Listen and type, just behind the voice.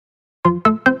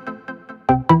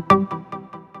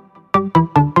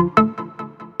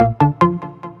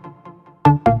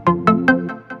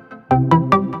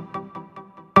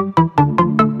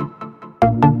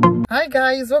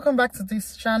guys, welcome back to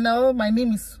this channel. My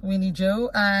name is Winnie Joe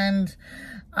and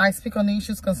I speak on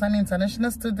issues concerning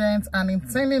international students and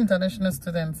intending international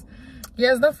students.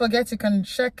 Yes, don't forget you can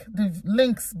check the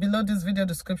links below this video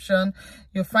description.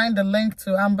 You'll find the link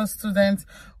to Amber Students.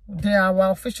 They are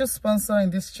our official sponsor in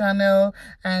this channel,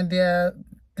 and they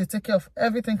take care of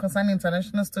everything concerning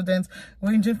international students,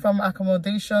 ranging from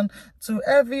accommodation to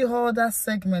every other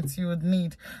segment you would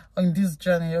need on this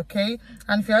journey, okay?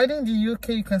 And if you're already in the UK,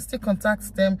 you can still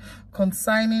contact them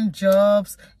concerning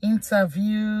jobs,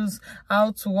 interviews,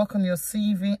 how to work on your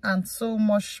CV, and so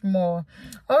much more.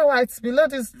 All right, below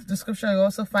this description, you'll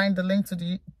also find the link to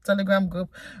the Telegram group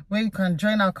where you can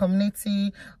join our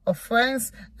community of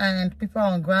friends and people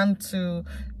on ground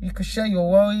you could share your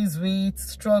worries with,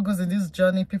 struggles in this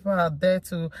journey. People are there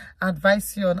to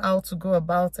advise you on how to go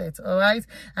about it. All right,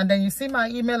 and then you see my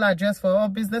email address for all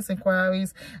business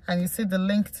inquiries, and you see the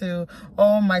link to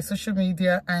all my social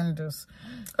media handles.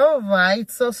 All right,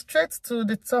 so straight to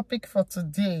the topic for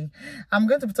today. I'm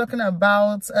going to be talking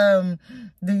about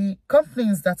the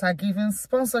companies that are giving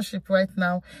sponsorship right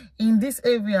now in this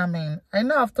area. Man, I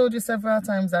know I've told you several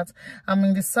times that I'm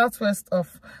in the southwest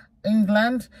of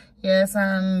England, yes,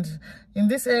 and in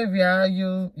this area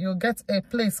you get a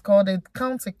place called a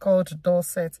county called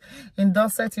Dorset. In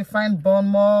Dorset you find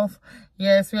Bournemouth,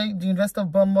 yes, where the University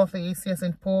of Bournemouth is, yes,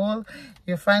 in Poole.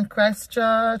 You find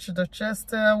Christchurch,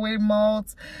 Dorchester,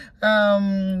 Weymouth,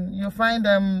 you find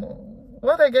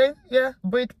what again? Yeah,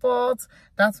 Bridport,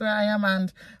 that's where I am,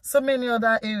 and so many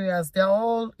other areas. They're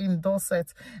all in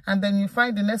Dorset. And then you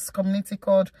find the next community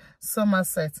called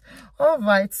Somerset. All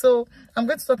right, so I'm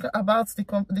going to talk about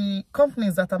the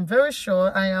companies that I'm very sure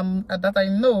that I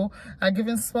know are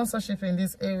giving sponsorship in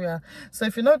this area. So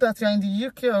if you know that you're in the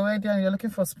UK already and you're looking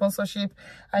for sponsorship,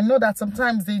 I know that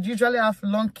sometimes they usually have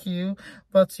long queue,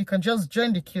 but you can just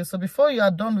join the queue. So before you are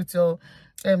done with your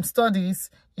studies,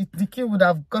 the queue would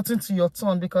have gotten to your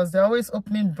turn, because they're always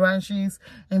opening branches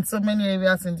in so many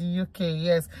areas in the UK.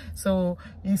 Yes, so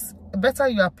it's better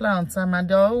you apply on time, and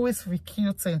they're always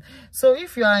recruiting. So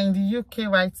if you are in the UK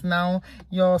right now,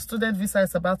 your student visa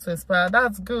is about to expire,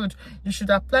 that's good. You should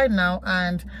apply now,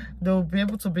 and they'll be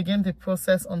able to begin the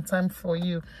process on time for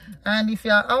you. And if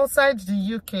you are outside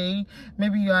the UK,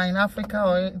 maybe you are in Africa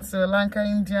or Sri Lanka,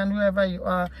 India, wherever you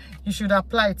are, you should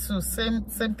apply too. Same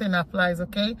thing applies,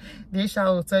 okay? The HR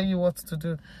will tell you what to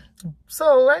do.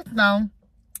 So right now,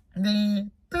 the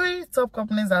three top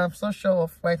companies that I'm so sure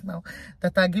of right now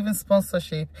that are giving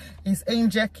sponsorship is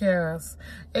Angel Carers.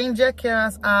 Angel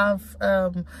Carers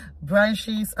have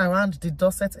branches around the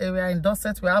Dorset area. In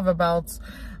Dorset, we have about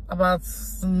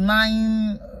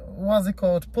 9, what's it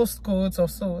called, postcodes or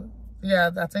so.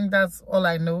 Yeah, I think that's all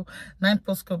I know, 9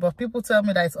 postcodes, but people tell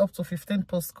me that it's up to 15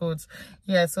 postcodes.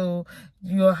 Yeah, so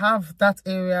you have that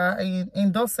area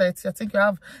in Dorset. I think you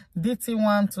have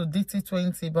DT1 to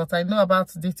DT20, but I know about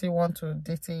DT1 to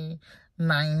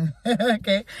DT9.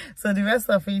 Okay, so the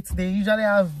rest of it, they usually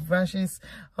have branches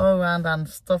all around and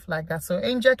stuff like that. So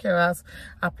Angel Carers,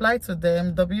 apply to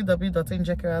them,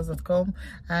 www.angelcarers.com,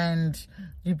 and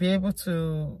you'll be able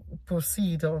to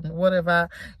proceed on whatever.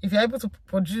 If you're able to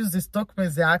produce these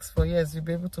documents they ask for, yes, you'll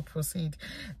be able to proceed.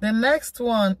 The next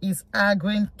one is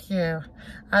Agreen Care.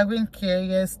 Agreen Care,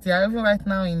 yes, they are even right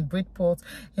now in Bridport.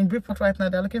 In Bridport right now,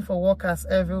 they're looking for workers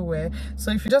everywhere.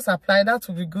 So if you just apply, that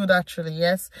would be good actually,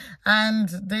 yes. And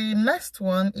the next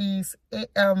one is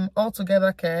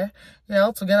Altogether Care. Yeah,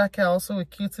 Altogether Care also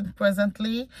recruiting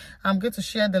presently. I'm going to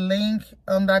share the link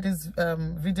under this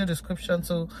video description,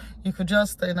 so you could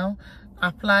just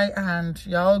apply and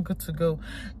you're all good to go.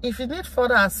 If you need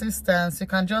further assistance, you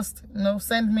can just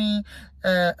send me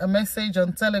a message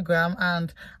on Telegram,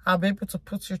 and I'll be able to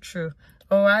put you through.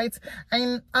 All right,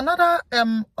 and another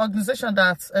organization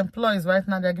that employs right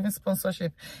now, they're giving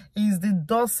sponsorship, is the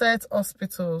Dorset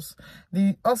hospitals.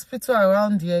 The hospital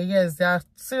around here, yes, they are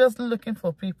seriously looking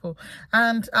for people,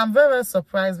 and I'm very, very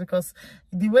surprised, because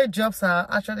the way jobs are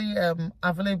actually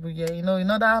available here, in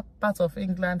other parts of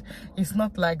England, it's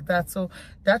not like that. So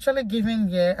they're actually giving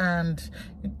here, and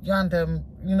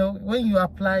when you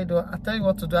apply, though, I'll tell you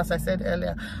what to do, as I said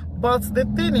earlier. But the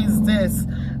thing is this: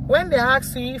 when they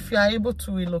ask you if you are able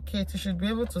to relocate, you should be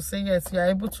able to say yes, you are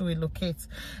able to relocate.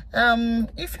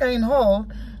 If you're in Hull,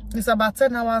 it's about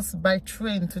 10 hours by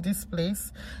train to this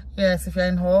place. Yes, if you're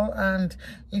in Hull, and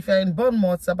if you're in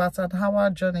Bournemouth, it's about an hour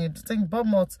journey. I think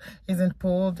Bournemouth is in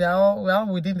Poole. We're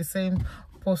all within the same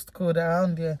postcode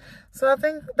around there. So I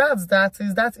think that's that.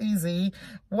 Is that easy?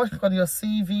 Work on your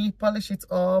CV, polish it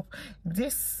up.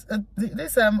 These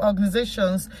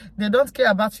organizations, they don't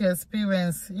care about your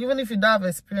experience. Even if you don't have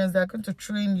experience, they're going to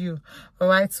train you. All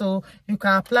right, so you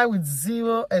can apply with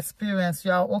zero experience.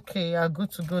 You are okay, you are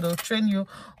good to go. They'll train you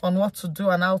on what to do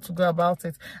and how to go about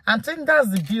it. And I think that's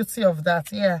the beauty of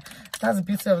that. Yeah, that's the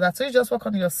beauty of that. So you just work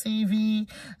on your CV,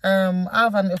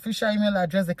 have an official email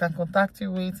address they can contact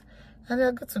you with, and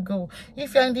you're good to go.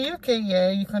 If you're in the UK,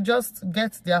 yeah, you can just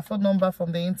get their phone number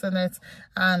from the internet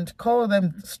and call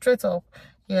them straight up.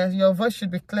 Yeah, your voice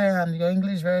should be clear and your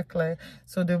English very clear,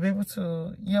 so they'll be able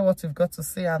to hear what you've got to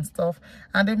say and stuff.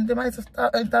 And they might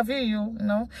interview you, you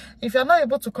know. If you're not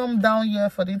able to come down here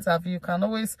for the interview, you can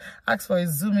always ask for a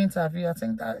Zoom interview. I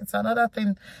think that it's another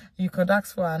thing you could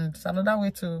ask for, and it's another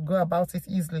way to go about it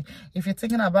easily. If you're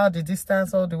thinking about the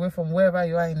distance all the way from wherever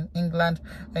you are in England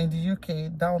or in the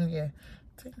UK down here,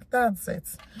 I think that's it.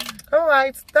 All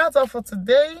right, that's all for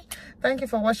today. Thank you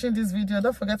for watching this video.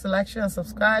 Don't forget to like, share and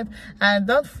subscribe, and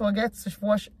don't forget to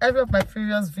watch every of my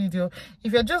previous video.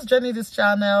 If you're just joining this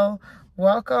channel,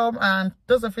 welcome, and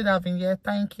those of you that have been here,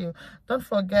 thank you. Don't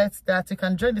forget that you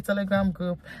can join the Telegram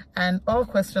group and all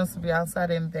questions will be answered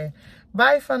in there.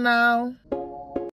 Bye for now.